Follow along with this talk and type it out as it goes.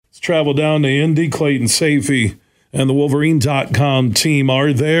travel down to Indy. Clayton, Sayfie, and the Wolverine.com team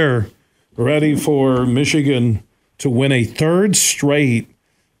are there, ready for Michigan to win a third straight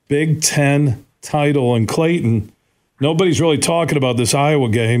Big Ten title. And Clayton, nobody's really talking about this Iowa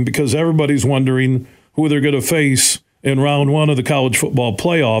game because everybody's wondering who they're going to face in round one of the college football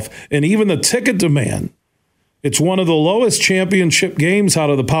playoff. And even the ticket demand, it's one of the lowest championship games out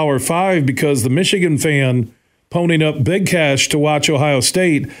of the Power Five because the Michigan fan ponying up big cash to watch Ohio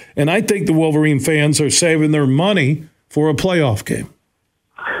State. And I think the Wolverine fans are saving their money for a playoff game.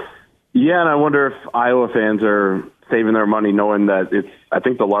 Yeah, and I wonder if Iowa fans are saving their money knowing that it's, I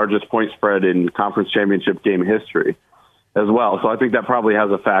think, the largest point spread in conference championship game history as well. So I think that probably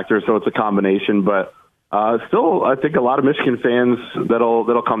has a factor. So it's a combination. But still, I think a lot of Michigan fans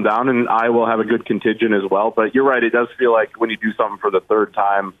that'll come down, and Iowa will have a good contingent as well. But you're right, it does feel like when you do something for the third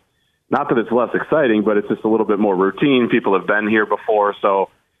time, not that it's less exciting, but it's just a little bit more routine. People have been here before, so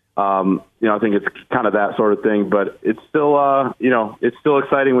I think it's kind of that sort of thing. But it's still, it's still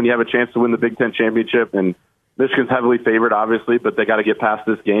exciting when you have a chance to win the Big Ten championship. And Michigan's heavily favored, obviously, but they got to get past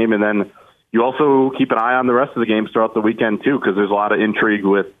this game. And then you also keep an eye on the rest of the games throughout the weekend too, because there's a lot of intrigue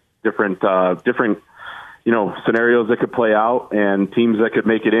with different scenarios that could play out and teams that could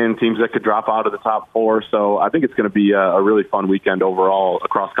make it in, teams that could drop out of the top four. So I think it's going to be a really fun weekend overall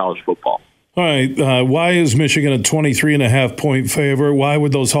across college football. All right. Why is Michigan a 23.5-point favorite? Why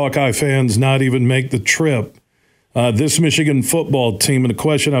would those Hawkeye fans not even make the trip? This Michigan football team, and a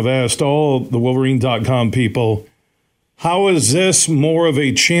question I've asked all the Wolverine.com people, how is this more of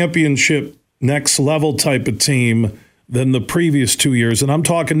a championship next level type of team than the previous 2 years? And I'm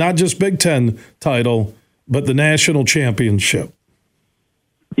talking not just Big Ten title, but the national championship.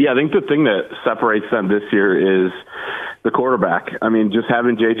 Yeah, I think the thing that separates them this year is the quarterback. I mean, just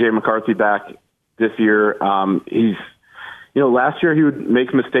having J.J. McCarthy back this year, he's, last year he would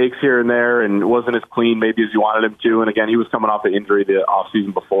make mistakes here and there and wasn't as clean maybe as you wanted him to. And again, he was coming off an injury the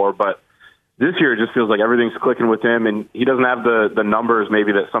offseason before, but this year it just feels like everything's clicking with him, and he doesn't have the numbers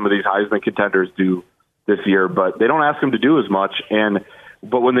maybe that some of these Heisman contenders do this year, but they don't ask him to do as much.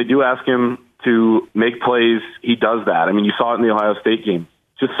 But when they do ask him to make plays, he does that. I mean, you saw it in the Ohio State game.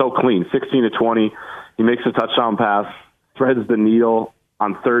 Just so clean, 16-20. He makes a touchdown pass, threads the needle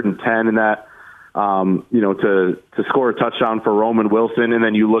on 3rd and 10 in that, to score a touchdown for Roman Wilson. And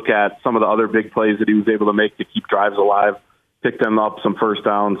then you look at some of the other big plays that he was able to make to keep drives alive, pick them up some first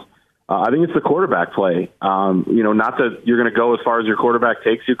downs. I think it's the quarterback play. Not that you're going to go as far as your quarterback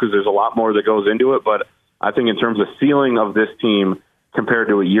takes you because there's a lot more that goes into it. But I think in terms of ceiling of this team compared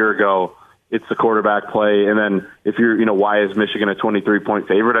to a year ago, it's the quarterback play. And then if you're, why is Michigan a 23-point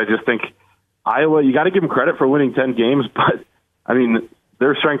favorite? I just think Iowa, you got to give them credit for winning 10 games. But, I mean,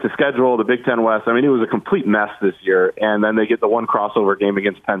 their strength of schedule, the Big Ten West, I mean, it was a complete mess this year. And then they get the one crossover game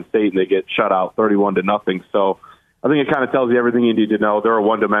against Penn State, and they get shut out 31-0. So I think it kind of tells you everything you need to know. They're a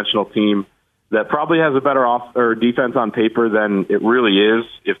one-dimensional team that probably has a better defense on paper than it really is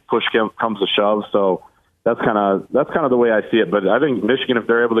if push comes to shove. So that's kind of the way I see it. But I think Michigan, if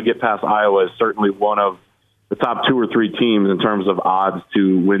they're able to get past Iowa, is certainly one of the top 2 or 3 teams in terms of odds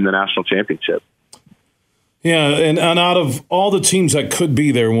to win the national championship. Yeah, and out of all the teams that could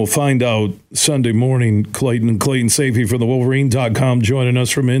be there, and we'll find out Sunday morning, Clayton Sayfie from the Wolverine.com joining us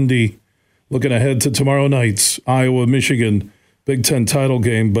from Indy, looking ahead to tomorrow night's Iowa-Michigan Big Ten title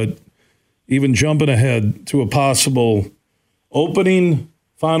game, but even jumping ahead to a possible opening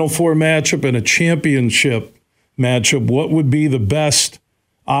Final Four matchup and a championship matchup, what would be the best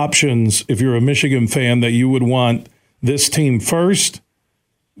options if you're a Michigan fan that you would want this team first,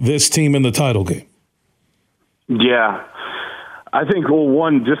 this team in the title game? Yeah. I think,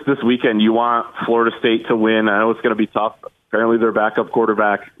 one, just this weekend, you want Florida State to win. I know it's going to be tough. Apparently their backup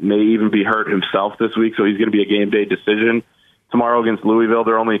quarterback may even be hurt himself this week, so he's going to be a game day decision. Tomorrow against Louisville,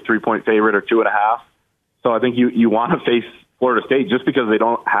 they're only a 3-point favorite or 2.5. So I think you want to face Florida State just because they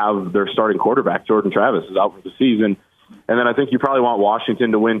don't have their starting quarterback. Jordan Travis is out for the season. And then I think you probably want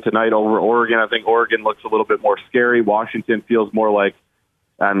Washington to win tonight over Oregon. I think Oregon looks a little bit more scary. Washington feels more like,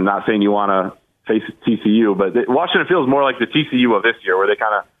 I'm not saying you want to face TCU, but Washington feels more like the TCU of this year, where they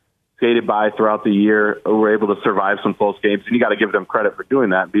kind of skated by throughout the year, were able to survive some close games, and you got to give them credit for doing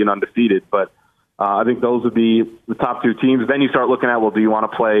that, being undefeated. But I think those would be the top 2 teams. Then you start looking at, do you want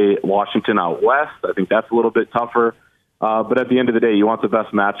to play Washington out west? I think that's a little bit tougher. But at the end of the day, you want the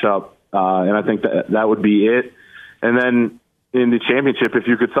best matchup, and I think that would be it. And then in the championship, if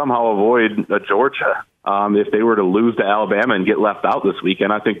you could somehow avoid Georgia, if they were to lose to Alabama and get left out this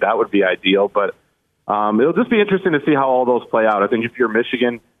weekend, I think that would be ideal. But it'll just be interesting to see how all those play out. I think if you're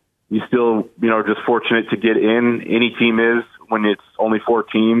Michigan, you still, just fortunate to get in. Any team is when it's only 4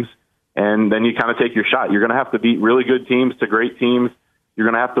 teams, and then you kind of take your shot. You're going to have to beat really good teams to great teams. You're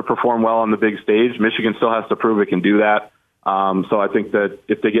going to have to perform well on the big stage. Michigan still has to prove it can do that. So I think that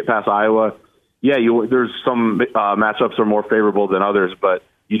if they get past Iowa, there's some matchups are more favorable than others, but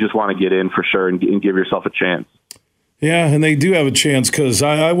you just want to get in for sure and give yourself a chance. Yeah, and they do have a chance because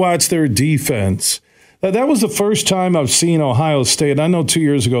I watched their defense. That was the first time I've seen Ohio State. I know 2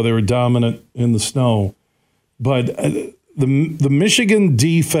 years ago they were dominant in the snow, but the Michigan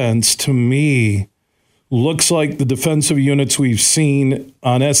defense to me looks like the defensive units we've seen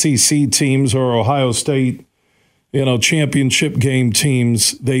on SEC teams or Ohio State, championship game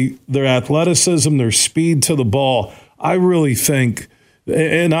teams. Their athleticism, their speed to the ball. I really think,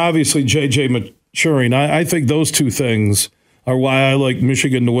 and obviously JJ maturing. I think those two things are why I like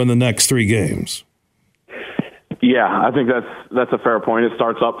Michigan to win the next 3 games. Yeah, I think that's a fair point. It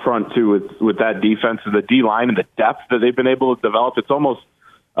starts up front too with that defense, the D line, and the depth that they've been able to develop. It's almost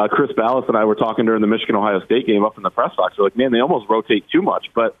Chris Ballas and I were talking during the Michigan-Ohio State game up in the press box. We're like, man, they almost rotate too much,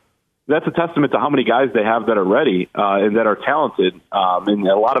 but that's a testament to how many guys they have that are ready and that are talented, and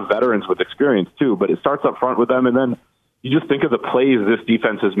a lot of veterans with experience too. But it starts up front with them, and then you just think of the plays this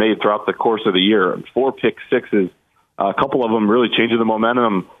defense has made throughout the course of the year. 4 pick sixes, a couple of them really changing the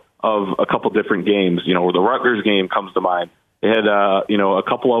momentum of a couple different games. Where the Rutgers game comes to mind. They had a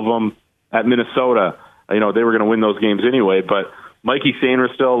couple of them at Minnesota. They were going to win those games anyway, but Mikey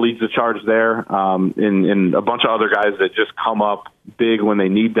Sainer still leads the charge there, and a bunch of other guys that just come up big when they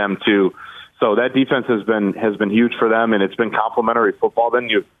need them to. So that defense has been huge for them, and it's been complimentary football. Then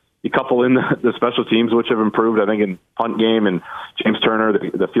you couple in the special teams, which have improved, I think, in punt game, and James Turner,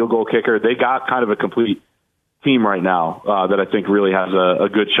 the field goal kicker. They got kind of a complete team right now that I think really has a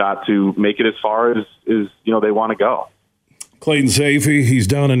good shot to make it as far as they want to go. Clayton Sayfie, he's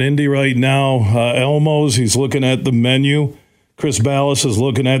down in Indy right now. Elmo's, he's looking at the menu. Chris Ballas is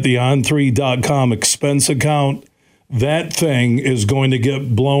looking at the on3.com expense account. That thing is going to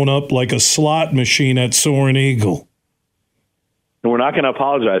get blown up like a slot machine at Soaring Eagle. And we're not going to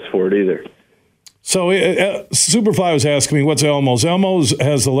apologize for it either. So Superfly was asking me, what's Elmo's? Elmo's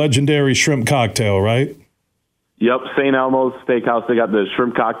has the legendary shrimp cocktail, right? Yep, St. Elmo's Steakhouse. They got the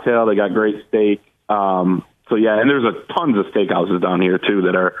shrimp cocktail. They got great steak. And there's tons of steakhouses down here too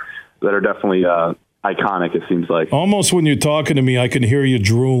that are definitely iconic. It seems like almost when you're talking to me, I can hear you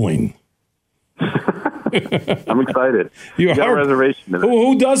drooling. I'm excited. You got a reservation.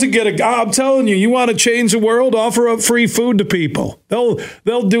 Who doesn't get a? I'm telling you, you want to change the world? Offer up free food to people.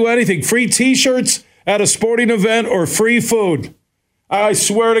 They'll do anything. Free T-shirts at a sporting event or free food. I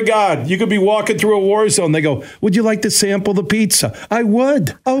swear to God, you could be walking through a war zone. They go, would you like to sample the pizza? I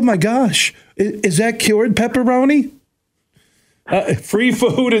would. Oh, my gosh. Is that cured pepperoni? Free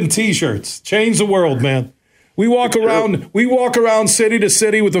food and T-shirts. Change the world, man. We walk around city to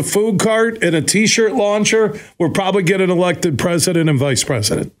city with a food cart and a T-shirt launcher. We're probably getting elected president and vice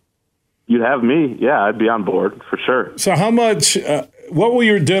president. You'd have me. Yeah, I'd be on board for sure. So how much, what will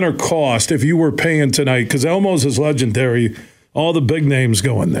your dinner cost if you were paying tonight? Because Elmo's is legendary. All the big names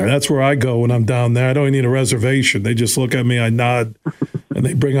go in there. That's where I go when I'm down there. I don't need a reservation. They just look at me, I nod, and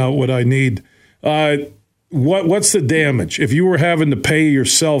they bring out what I need. What's the damage? If you were having to pay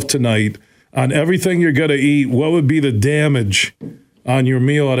yourself tonight on everything you're going to eat, what would be the damage on your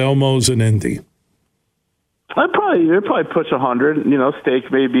meal at Elmo's in Indy? It'd probably push 100. Steak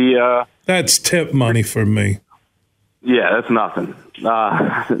maybe. That's tip money for me. Yeah, that's nothing.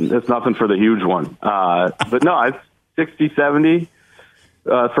 That's nothing for the huge one. But no, it's 60, 70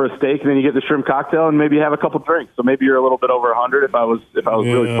 for a steak, and then you get the shrimp cocktail and maybe have a couple drinks. So maybe you're a little bit over 100 if I was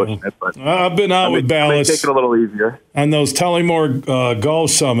really pushing it. But I've been out with Ballas. Take it a little easier on those Tullymore golf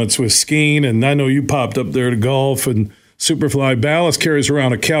summits with skiing, and I know you popped up there to golf and Superfly. Ballas carries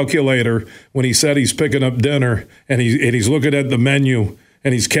around a calculator when he said he's picking up dinner, and he's looking at the menu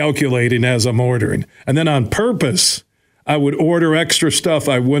and he's calculating as I'm ordering. And then on purpose, I would order extra stuff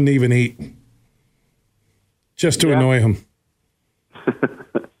I wouldn't even eat just to annoy him.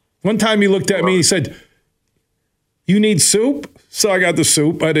 One time he looked at me, he said, you need soup? So I got the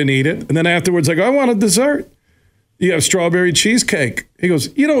soup. I didn't eat it. And then afterwards, I go, I want a dessert. You have strawberry cheesecake. He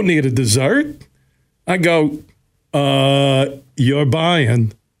goes, you don't need a dessert. I go, you're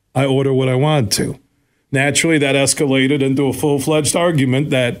buying. I order what I want to. Naturally, that escalated into a full-fledged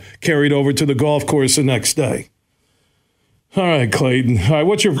argument that carried over to the golf course the next day. All right, Clayton. All right,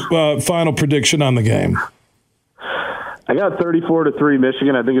 what's your final prediction on the game? I got 34-3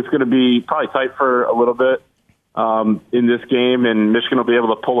 Michigan. I think it's going to be probably tight for a little bit in this game, and Michigan will be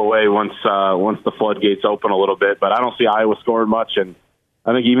able to pull away once the floodgates open a little bit. But I don't see Iowa scoring much, and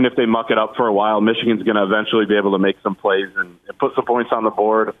I think even if they muck it up for a while, Michigan's going to eventually be able to make some plays and put some points on the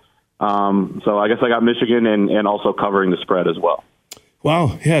board. So I guess I got Michigan and also covering the spread as well.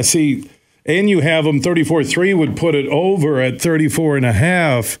 Wow. Yeah, see, and you have them 34-3 would put it over at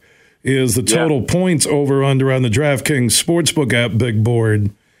 34.5 is the total points over under on the DraftKings Sportsbook app big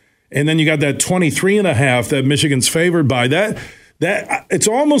board. And then you got that 23.5 that Michigan's favored by. That it's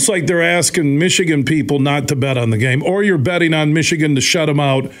almost like they're asking Michigan people not to bet on the game, or you're betting on Michigan to shut them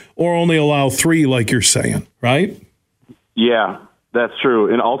out or only allow 3 like you're saying, right? Yeah, that's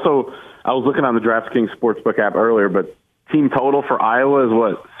true. And also, I was looking on the DraftKings Sportsbook app earlier, but team total for Iowa is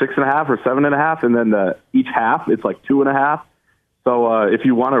what, 6.5 or 7.5, and then each half it's like 2.5. So if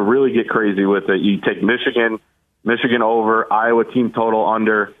you want to really get crazy with it, you take Michigan over, Iowa team total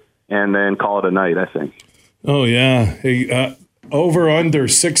under, and then call it a night, I think. Oh yeah, hey, over under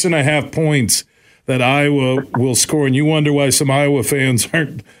 6.5 points that Iowa will score, and you wonder why some Iowa fans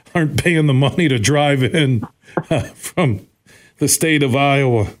aren't paying the money to drive in from the state of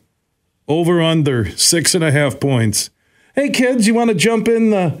Iowa. Over under 6.5 points. Hey kids, you want to jump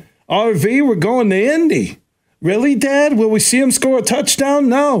in the RV? We're going to Indy. Really, Dad? Will we see him score a touchdown?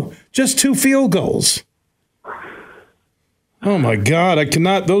 No, just 2 field goals. Oh my God, I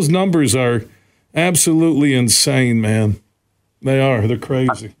cannot. Those numbers are absolutely insane, man. They are. They're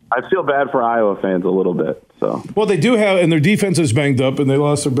crazy. I feel bad for Iowa fans a little bit. So, well, they do have, and their defense is banged up, and they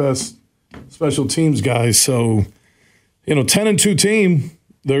lost their best special teams guys. So, 10-2 team.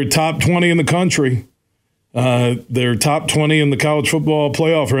 They're top 20 in the country. They're top 20 in the college football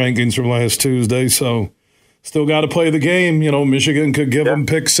playoff rankings from last Tuesday. So, still got to play the game. Michigan could give them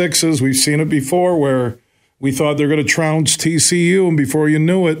pick sixes. We've seen it before where we thought they're going to trounce TCU, and before you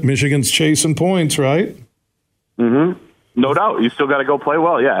knew it, Michigan's chasing points, right? Mm-hmm. No doubt. You still got to go play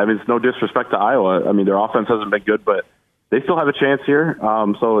well. Yeah, I mean, it's no disrespect to Iowa. I mean, their offense hasn't been good, but they still have a chance here.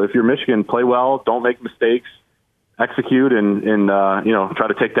 So if you're Michigan, play well, don't make mistakes, execute, and try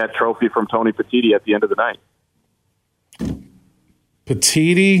to take that trophy from Tony Petitti at the end of the night.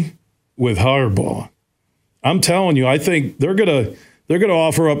 Petitti with Harbaugh. I'm telling you, I think they're gonna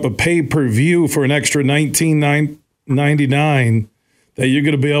offer up a pay-per-view for an extra $19.99 that you're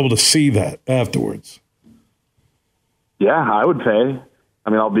gonna be able to see that afterwards. Yeah, I would pay. I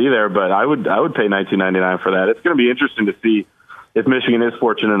mean, I'll be there, but I would pay $19.99 for that. It's going to be interesting to see if Michigan is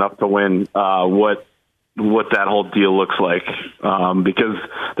fortunate enough to win, what that whole deal looks like, because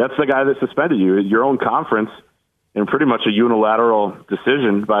that's the guy that suspended you, your own conference, in pretty much a unilateral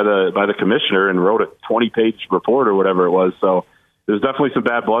decision by the commissioner, and wrote a 20-page report or whatever it was. So there's definitely some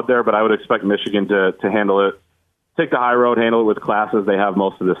bad blood there, but I would expect Michigan to handle it. Take the high road, handle it with class as they have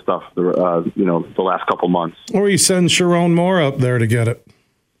most of this stuff, the last couple months. Or you send Sharon Moore up there to get it.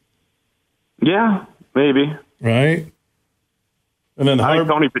 Yeah, maybe. Right? And then I think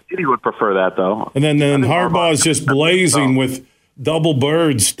Tony Petitti would prefer that, though. And then Harbaugh is just blazing with double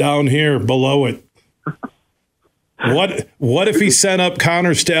birds down here below it. What if he sent up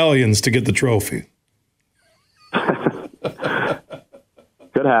Connor Stallions to get the trophy?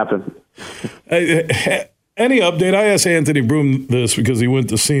 Could happen. Any update? I asked Anthony Broom this because he went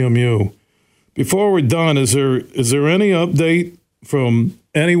to CMU. Before we're done, is there any update from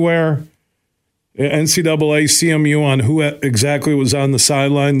anywhere, NCAA, CMU, on who exactly was on the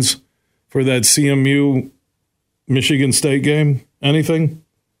sidelines for that CMU Michigan State game? Anything?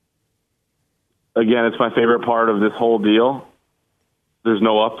 Again, it's my favorite part of this whole deal. There's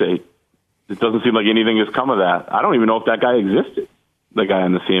no update. It doesn't seem like anything has come of that. I don't even know if that guy existed. The guy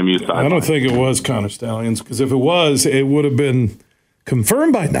on the CMU side. I don't think it was Connor Stallions, because if it was, it would have been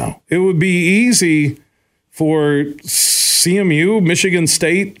confirmed by now. It would be easy for CMU, Michigan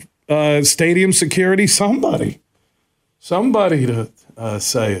State, stadium security, somebody to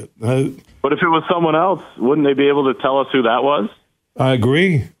say it. But if it was someone else, wouldn't they be able to tell us who that was? I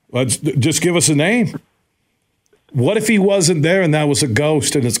agree. Just give us a name. What if he wasn't there and that was a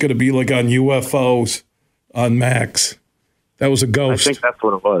ghost, and it's going to be like on UFOs on Max? That was a ghost. I think that's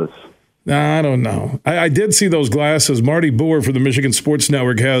what it was. Nah, I don't know. I did see those glasses. Marty Boer for the Michigan Sports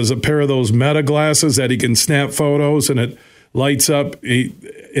Network has a pair of those Meta glasses that he can snap photos and it lights up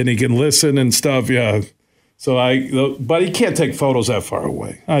and he can listen and stuff. Yeah. So but he can't take photos that far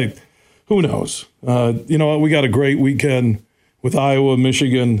away. Who knows? You know what? We got a great weekend with Iowa,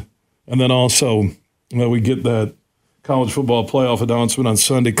 Michigan, and then also we get that college football playoff announcement on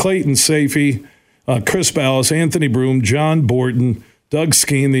Sunday. Clayton, Sayfie, Chris Ballas, Anthony Broom, John Borton, Doug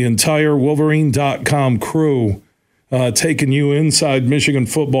Skeen, the entire Wolverine.com crew taking you inside Michigan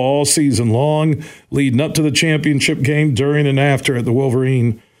football all season long, leading up to the championship game, during and after at the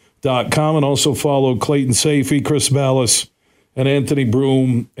Wolverine.com. And also follow Clayton, Sayfie, Chris Ballas, and Anthony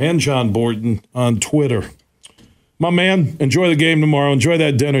Broom and John Borton on Twitter. My man, enjoy the game tomorrow. Enjoy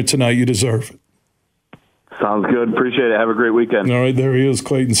that dinner tonight. You deserve it. Sounds good. Appreciate it. Have a great weekend. All right, there he is,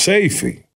 Clayton Sayfie.